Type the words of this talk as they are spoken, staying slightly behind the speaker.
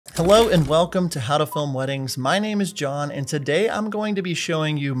Hello and welcome to How to Film Weddings. My name is John and today I'm going to be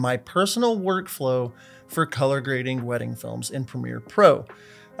showing you my personal workflow for color grading wedding films in Premiere Pro.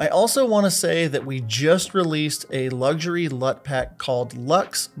 I also want to say that we just released a luxury LUT pack called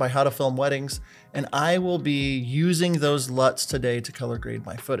Luxe by How to Film Weddings, and I will be using those LUTs today to color grade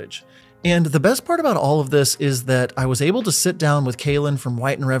my footage. And the best part about all of this is that I was able to sit down with Kaylin from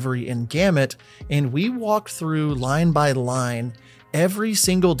White and Reverie and Gamut, and we walked through line by line every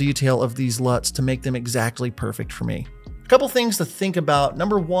single detail of these LUTs to make them exactly perfect for me. A couple things to think about.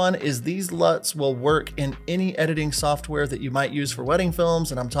 Number one is these LUTs will work in any editing software that you might use for wedding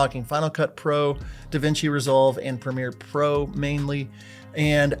films, and I'm talking Final Cut Pro, DaVinci Resolve, and Premiere Pro mainly.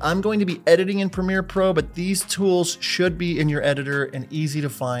 And I'm going to be editing in Premiere Pro, but these tools should be in your editor and easy to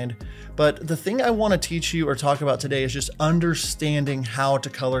find. But the thing I want to teach you or talk about today is just understanding how to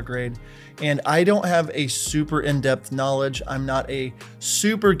color grade. And I don't have a super in-depth knowledge. I'm not a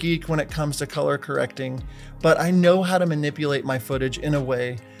super geek when it comes to color correcting, but I know how to manipulate my footage in a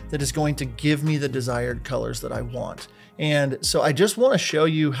way that is going to give me the desired colors that I want. And so I just want to show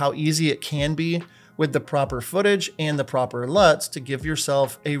you how easy it can be with the proper footage and the proper LUTs to give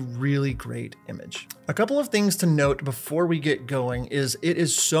yourself a really great image. A couple of things to note before we get going is it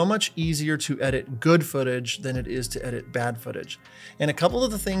is so much easier to edit good footage than it is to edit bad footage. And a couple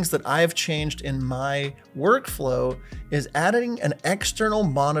of the things that I've changed in my workflow is adding an external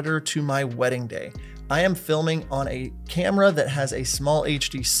monitor to my wedding day. I am filming on a camera that has a small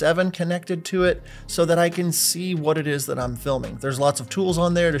HD7 connected to it so that I can see what it is that I'm filming. There's lots of tools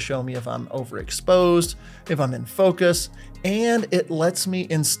on there to show me if I'm overexposed, if I'm in focus, and it lets me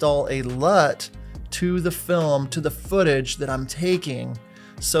install a LUT to the film, to the footage that I'm taking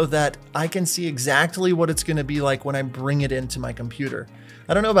so that I can see exactly what it's gonna be like when I bring it into my computer.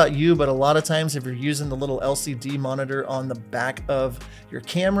 I don't know about you, but a lot of times if you're using the little LCD monitor on the back of your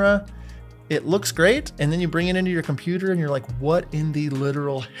camera, it looks great, and then you bring it into your computer and you're like, what in the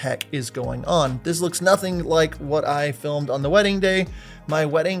literal heck is going on? This looks nothing like what I filmed on the wedding day. My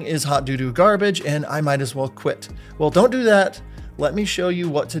wedding is hot doo-doo garbage and I might as well quit. Well, don't do that. Let me show you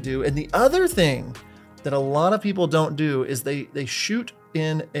what to do. And the other thing that a lot of people don't do is they shoot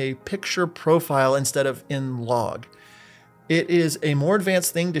in a picture profile instead of in log. It is a more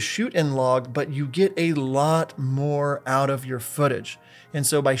advanced thing to shoot in log, but you get a lot more out of your footage. And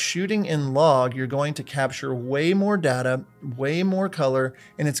so by shooting in log, you're going to capture way more data, way more color,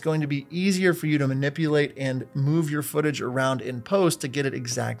 and it's going to be easier for you to manipulate and move your footage around in post to get it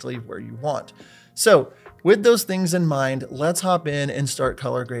exactly where you want. So with those things in mind, let's hop in and start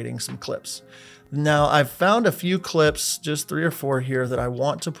color grading some clips. Now I've found a few clips, just 3 or 4 here that I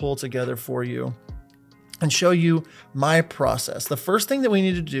want to pull together for you and show you my process. The first thing that we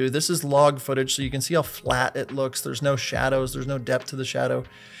need to do, this is log footage, so you can see how flat it looks. There's no shadows, there's no depth to the shadow,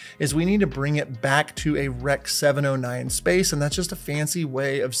 is we need to bring it back to a Rec 709 space, and that's just a fancy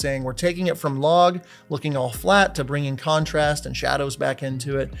way of saying we're taking it from log, looking all flat, to bringing contrast and shadows back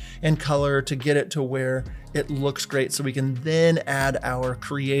into it, and color to get it to where it looks great, so we can then add our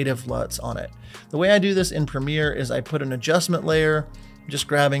creative LUTs on it. The way I do this in Premiere is I put an adjustment layer, just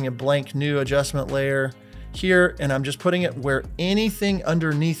grabbing a blank new adjustment layer here, and I'm just putting it where anything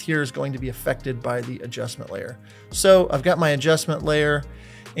underneath here is going to be affected by the adjustment layer. So I've got my adjustment layer,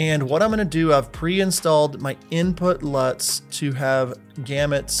 and what I'm gonna do, I've pre-installed my input LUTs to have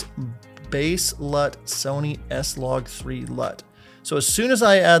Gamut's base LUT Sony S-Log3 LUT. So as soon as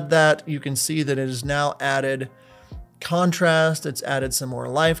I add that, you can see that it has now added contrast, it's added some more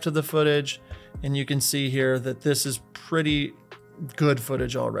life to the footage, and you can see here that this is pretty good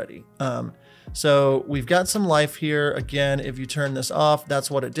footage already. So we've got some life here. Again, if you turn this off,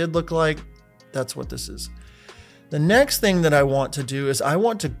 that's what it did look like. That's what this is. The next thing that I want to do is I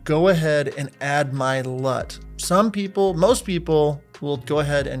want to go ahead and add my LUT. Some people, most people will go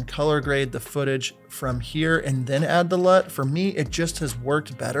ahead and color grade the footage from here and then add the LUT. For me, it just has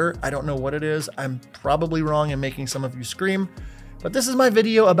worked better. I don't know what it is. I'm probably wrong and making some of you scream. But this is my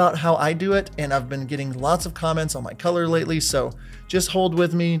video about how I do it, and I've been getting lots of comments on my color lately, so just hold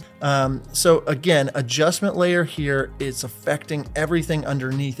with me. So again, adjustment layer here is affecting everything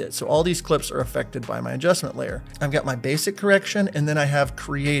underneath it. So all these clips are affected by my adjustment layer. I've got my basic correction, and then I have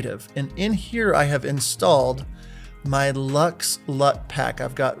creative. And in here, I have installed my Luxe LUT pack.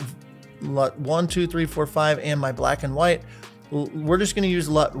 I've got LUT 1, 2, 3, 4, 5, and my black and white. We're just gonna use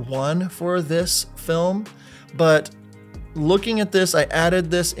LUT 1 for this film, but looking at this, I added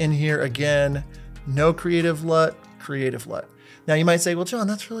this in here again, no creative LUT, creative LUT. Now you might say, well, John,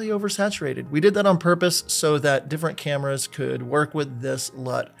 that's really oversaturated. We did that on purpose so that different cameras could work with this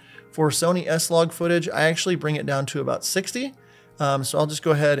LUT. For Sony S-Log footage, I actually bring it down to about 60. So I'll just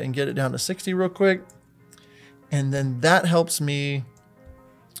go ahead and get it down to 60 real quick. And then that helps me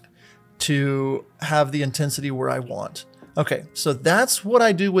to have the intensity where I want. Okay, so that's what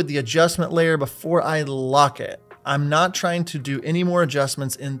I do with the adjustment layer before I lock it. I'm not trying to do any more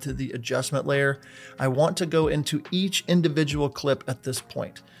adjustments into the adjustment layer. I want to go into each individual clip at this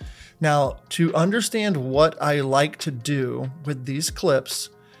point. Now, to understand what I like to do with these clips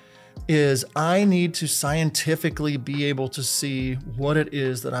is I need to scientifically be able to see what it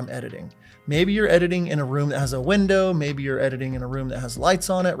is that I'm editing. Maybe you're editing in a room that has a window. Maybe you're editing in a room that has lights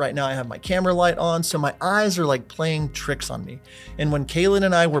on it. Right now I have my camera light on, so my eyes are like playing tricks on me. And when Kaylin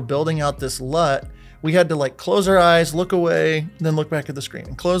and I were building out this LUT, we had to like close our eyes, look away, then look back at the screen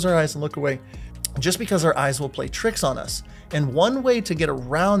and close our eyes and look away, just because our eyes will play tricks on us. And one way to get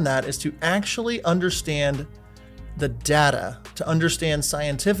around that is to actually understand the data, to understand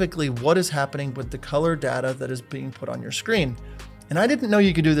scientifically what is happening with the color data that is being put on your screen. And I didn't know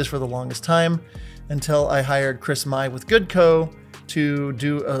you could do this for the longest time until I hired Chris Mai with Goodco to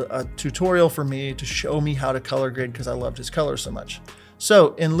do a tutorial for me to show me how to color grade because I loved his color so much.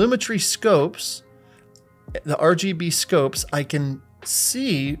 So in Lumetri scopes, the RGB scopes, I can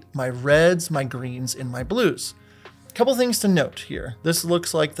see my reds, my greens, and my blues. A couple things to note here. This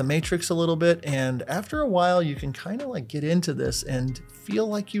looks like the Matrix a little bit, and after a while you can kind of like get into this and feel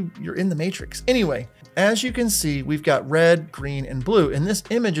like you're in the Matrix. Anyway, as you can see, we've got red, green, and blue, and this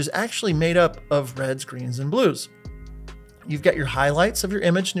image is actually made up of reds, greens, and blues. You've got your highlights of your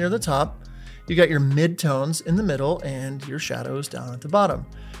image near the top, you got your midtones in the middle, and your shadows down at the bottom.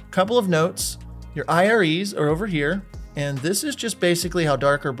 Couple of notes. Your IREs are over here, and this is just basically how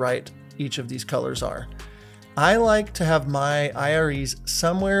dark or bright each of these colors are. I like to have my IREs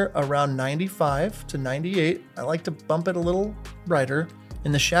somewhere around 95 to 98. I like to bump it a little brighter,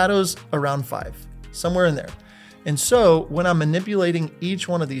 and the shadows around 5, somewhere in there. And so when I'm manipulating each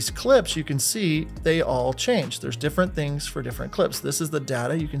one of these clips, you can see they all change. There's different things for different clips. This is the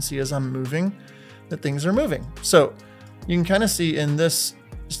data. You can see as I'm moving that things are moving. So you can kind of see in this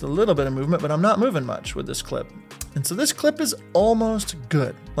just a little bit of movement, but I'm not moving much with this clip. And so this clip is almost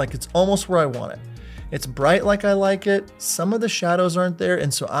good. Like it's almost where I want it. It's bright like I like it. Some of the shadows aren't there.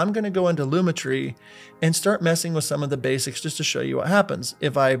 And so I'm going to go into Lumetri and start messing with some of the basics just to show you what happens.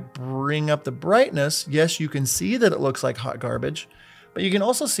 If I bring up the brightness, yes, you can see that it looks like hot garbage, but you can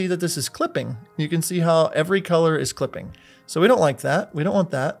also see that this is clipping. You can see how every color is clipping. So we don't like that. We don't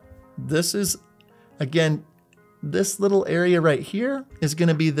want that. This is, again, this little area right here is going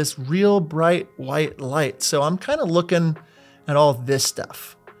to be this real bright white light. So I'm kind of looking at all this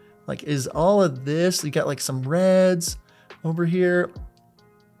stuff. Like, is all of this, you got like some reds over here.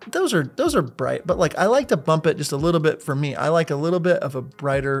 Those are bright, but like I like to bump it just a little bit for me. I like a little bit of a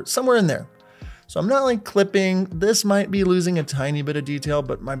brighter somewhere in there. So I'm not like clipping. This might be losing a tiny bit of detail,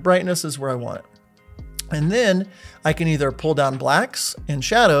 but my brightness is where I want it. And then I can either pull down blacks and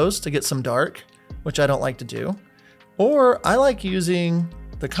shadows to get some dark, which I don't like to do. Or I like using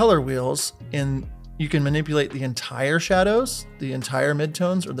the color wheels, and you can manipulate the entire shadows, the entire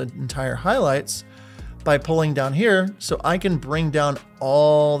midtones, or the entire highlights by pulling down here. So I can bring down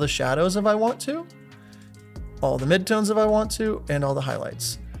all the shadows if I want to, all the midtones if I want to, and all the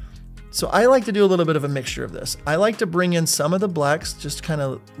highlights. So I like to do a little bit of a mixture of this. I like to bring in some of the blacks, just kind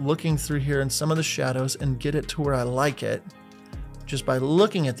of looking through here, and some of the shadows, and get it to where I like it, just by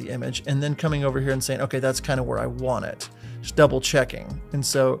looking at the image and then coming over here and saying, okay, that's kind of where I want it. Just double checking. And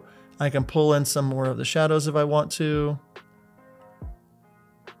so I can pull in some more of the shadows if I want to.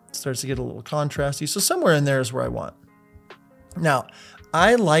 It starts to get a little contrasty. So somewhere in there is where I want. Now,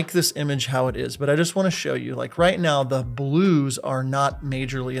 I like this image how it is, but I just want to show you, like right now, the blues are not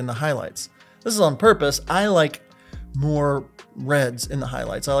majorly in the highlights. This is on purpose. I like more reds in the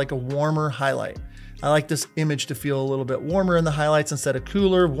highlights. I like a warmer highlight. I like this image to feel a little bit warmer in the highlights instead of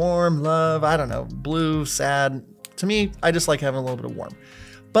cooler, warm, love, I don't know, blue, sad. To me, I just like having a little bit of warm.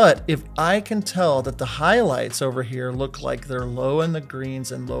 But if I can tell that the highlights over here look like they're low in the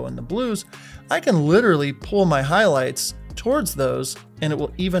greens and low in the blues, I can literally pull my highlights towards those and it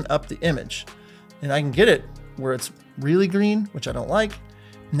will even up the image. And I can get it where it's really green, which I don't like.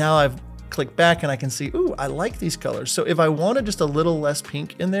 Now I've clicked back and I can see, ooh, I like these colors. So if I wanted just a little less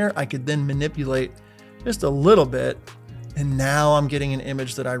pink in there, I could then manipulate just a little bit. And now I'm getting an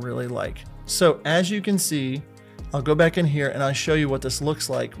image that I really like. So as you can see, I'll go back in here and I'll show you what this looks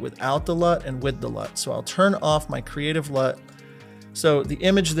like without the LUT and with the LUT. So I'll turn off my creative LUT. So the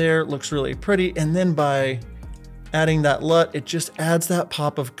image there looks really pretty. And then by adding that LUT, it just adds that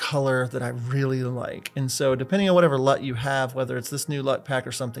pop of color that I really like. And so depending on whatever LUT you have, whether it's this new LUT pack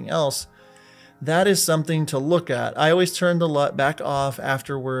or something else, that is something to look at. I always turn the LUT back off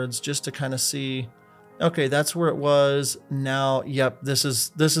afterwards just to kind of see, okay, that's where it was. Now, yep, this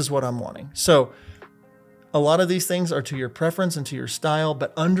is what I'm wanting. So a lot of these things are to your preference and to your style,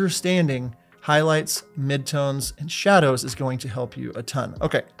 but understanding highlights, midtones, and shadows is going to help you a ton.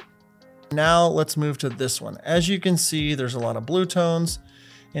 Okay, now let's move to this one. As you can see, there's a lot of blue tones.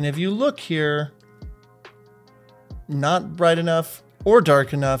 And if you look here, not bright enough or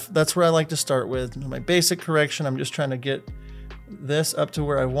dark enough, that's where I like to start with. My basic correction, I'm just trying to get this up to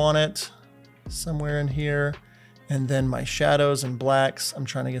where I want it, somewhere in here. And then my shadows and blacks, I'm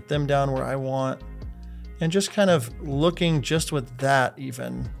trying to get them down where I want. And just kind of looking just with that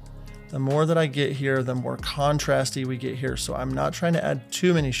even, the more that I get here, the more contrasty we get here. So I'm not trying to add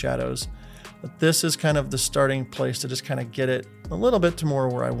too many shadows, but this is kind of the starting place to just kind of get it a little bit to more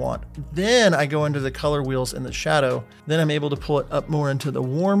where I want. Then I go into the color wheels in the shadow. Then I'm able to pull it up more into the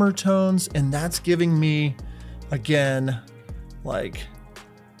warmer tones. And that's giving me, again, like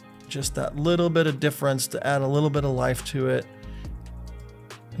just that little bit of difference to add a little bit of life to it.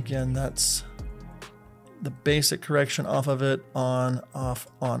 Again, that's the basic correction off of it, on, off,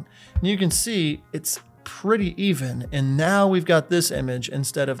 on. And you can see it's pretty even. And now we've got this image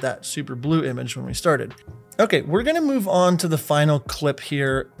instead of that super blue image when we started. Okay, we're gonna move on to the final clip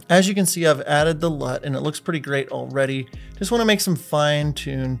here. As you can see, I've added the LUT and it looks pretty great already. Just wanna make some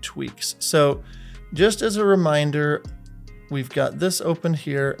fine-tuned tweaks. So just as a reminder, we've got this open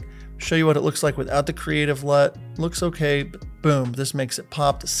here. Show you what it looks like without the creative LUT. Looks okay, but boom, this makes it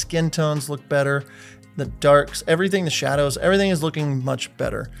pop. The skin tones look better. The darks, everything, the shadows, everything is looking much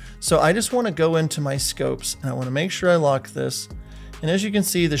better. So I just want to go into my scopes and I want to make sure I lock this. And as you can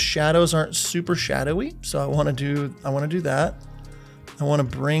see, the shadows aren't super shadowy. So I want to do that. I want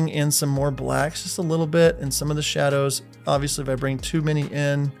to bring in some more blacks, just a little bit, and some of the shadows. Obviously, if I bring too many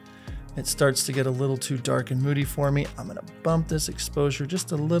in, it starts to get a little too dark and moody for me. I'm going to bump this exposure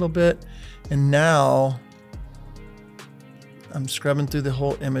just a little bit. And now I'm scrubbing through the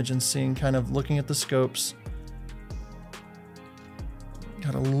whole image and seeing, kind of looking at the scopes.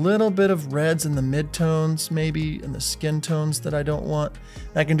 Got a little bit of reds in the midtones, maybe, and the skin tones that I don't want.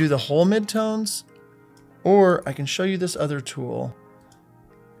 I can do the whole midtones, or I can show you this other tool,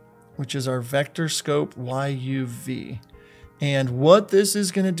 which is our Vector Scope YUV. And what this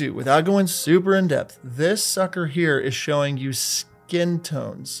is going to do, without going super in depth, this sucker here is showing you skin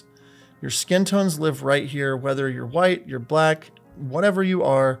tones. Your skin tones live right here, whether you're white, you're black, whatever you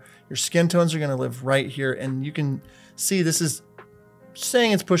are, your skin tones are gonna live right here. And you can see this is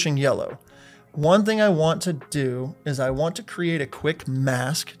saying it's pushing yellow. One thing I want to do is I want to create a quick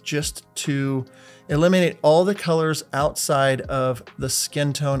mask just to eliminate all the colors outside of the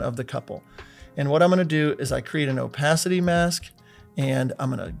skin tone of the couple. And what I'm gonna do is I create an opacity mask, and I'm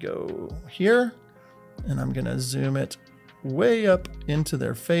gonna go here and I'm gonna zoom it way up into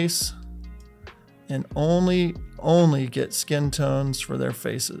their face, and only get skin tones for their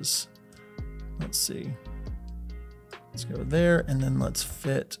faces. Let's see. Let's go there, and then let's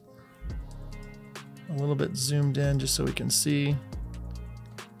fit a little bit zoomed in just so we can see.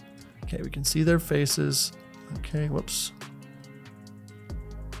 Okay, we can see their faces. Okay, whoops.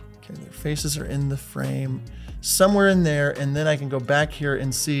 Okay, their faces are in the frame, somewhere in there, and then I can go back here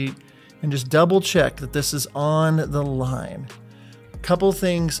and see, and just double check that this is on the line. Couple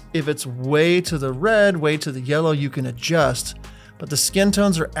things, if it's way to the red, way to the yellow, you can adjust, but the skin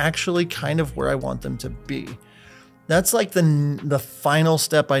tones are actually kind of where I want them to be. That's like the final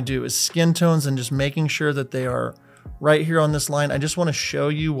step I do, is skin tones and just making sure that they are right here on this line. I just want to show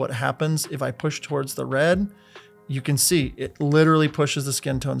you what happens if I push towards the red. You can see it literally pushes the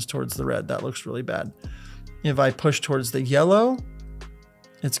skin tones towards the red. That looks really bad. If I push towards the yellow,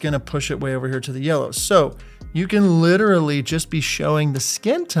 it's going to push it way over here to the yellow. So you can literally just be showing the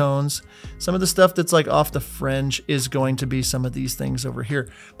skin tones. Some of the stuff that's like off the fringe is going to be some of these things over here,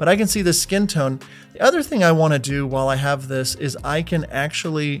 but I can see the skin tone. The other thing I want to do while I have this is I can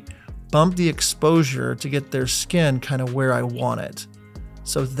actually bump the exposure to get their skin kind of where I want it.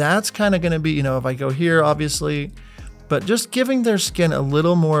 So that's kind of going to be, you know, if I go here, obviously, but just giving their skin a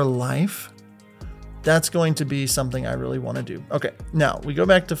little more life. That's going to be something I really want to do. Okay, now we go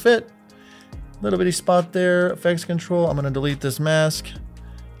back to fit. Little bitty spot there, effects control. I'm going to delete this mask.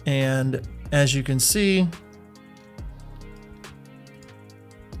 And as you can see,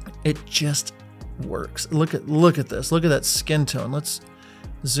 it just works. Look at this. Look at that skin tone. Let's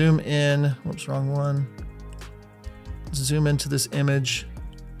zoom in. Whoops, wrong one. Zoom into this image.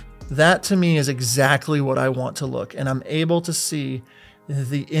 That to me is exactly what I want to look. And I'm able to see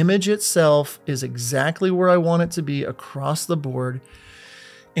the image itself is exactly where I want it to be across the board.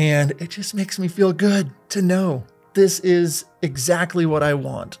 And it just makes me feel good to know this is exactly what I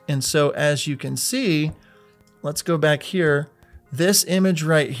want. And so as you can see, let's go back here. This image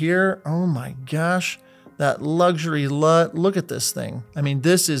right here, oh my gosh, that luxury LUT, look at this thing. I mean,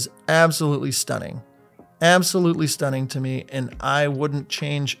 this is absolutely stunning. Absolutely stunning to me, and I wouldn't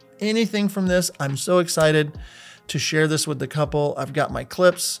change anything from this. I'm so excited to share this with the couple. I've got my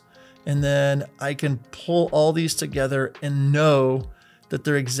clips, and then I can pull all these together and know that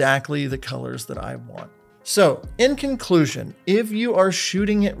they're exactly the colors that I want. So in conclusion, if you are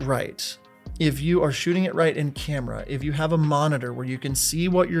shooting it right, if you are shooting it right in camera, if you have a monitor where you can see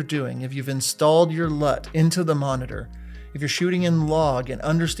what you're doing, if you've installed your LUT into the monitor, if you're shooting in log and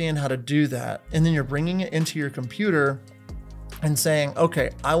understand how to do that, and then you're bringing it into your computer and saying, okay,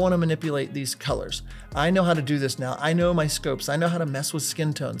 I want to manipulate these colors. I know how to do this now. I know my scopes. I know how to mess with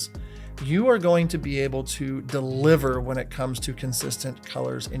skin tones. You are going to be able to deliver when it comes to consistent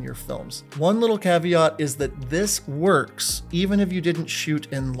colors in your films. One little caveat is that this works even if you didn't shoot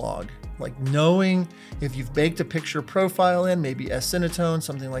in log. Like knowing if you've baked a picture profile in, maybe S-Cinetone,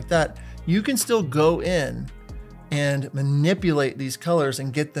 something like that, you can still go in and manipulate these colors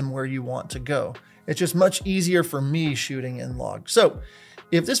and get them where you want to go. It's just much easier for me shooting in log. So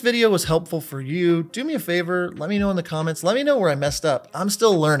if this video was helpful for you, do me a favor, let me know in the comments. Let me know where I messed up. I'm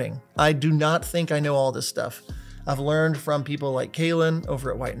still learning. I do not think I know all this stuff. I've learned from people like Kaylin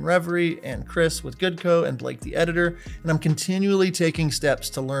over at White and Reverie and Chris with Goodco and Blake the editor, and I'm continually taking steps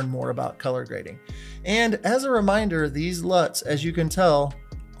to learn more about color grading. And as a reminder, these LUTs, as you can tell,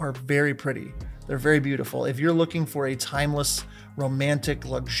 are very pretty. They're very beautiful. If you're looking for a timeless, romantic,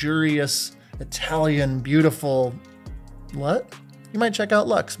 luxurious, Italian, beautiful LUT, you might check out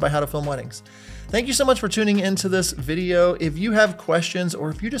Lux by HowToFilmWeddings. Thank you so much for tuning into this video. If you have questions or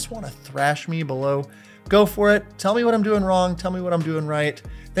if you just want to thrash me below, go for it. Tell me what I'm doing wrong. Tell me what I'm doing right.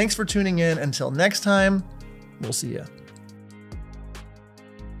 Thanks for tuning in. Until next time, we'll see ya.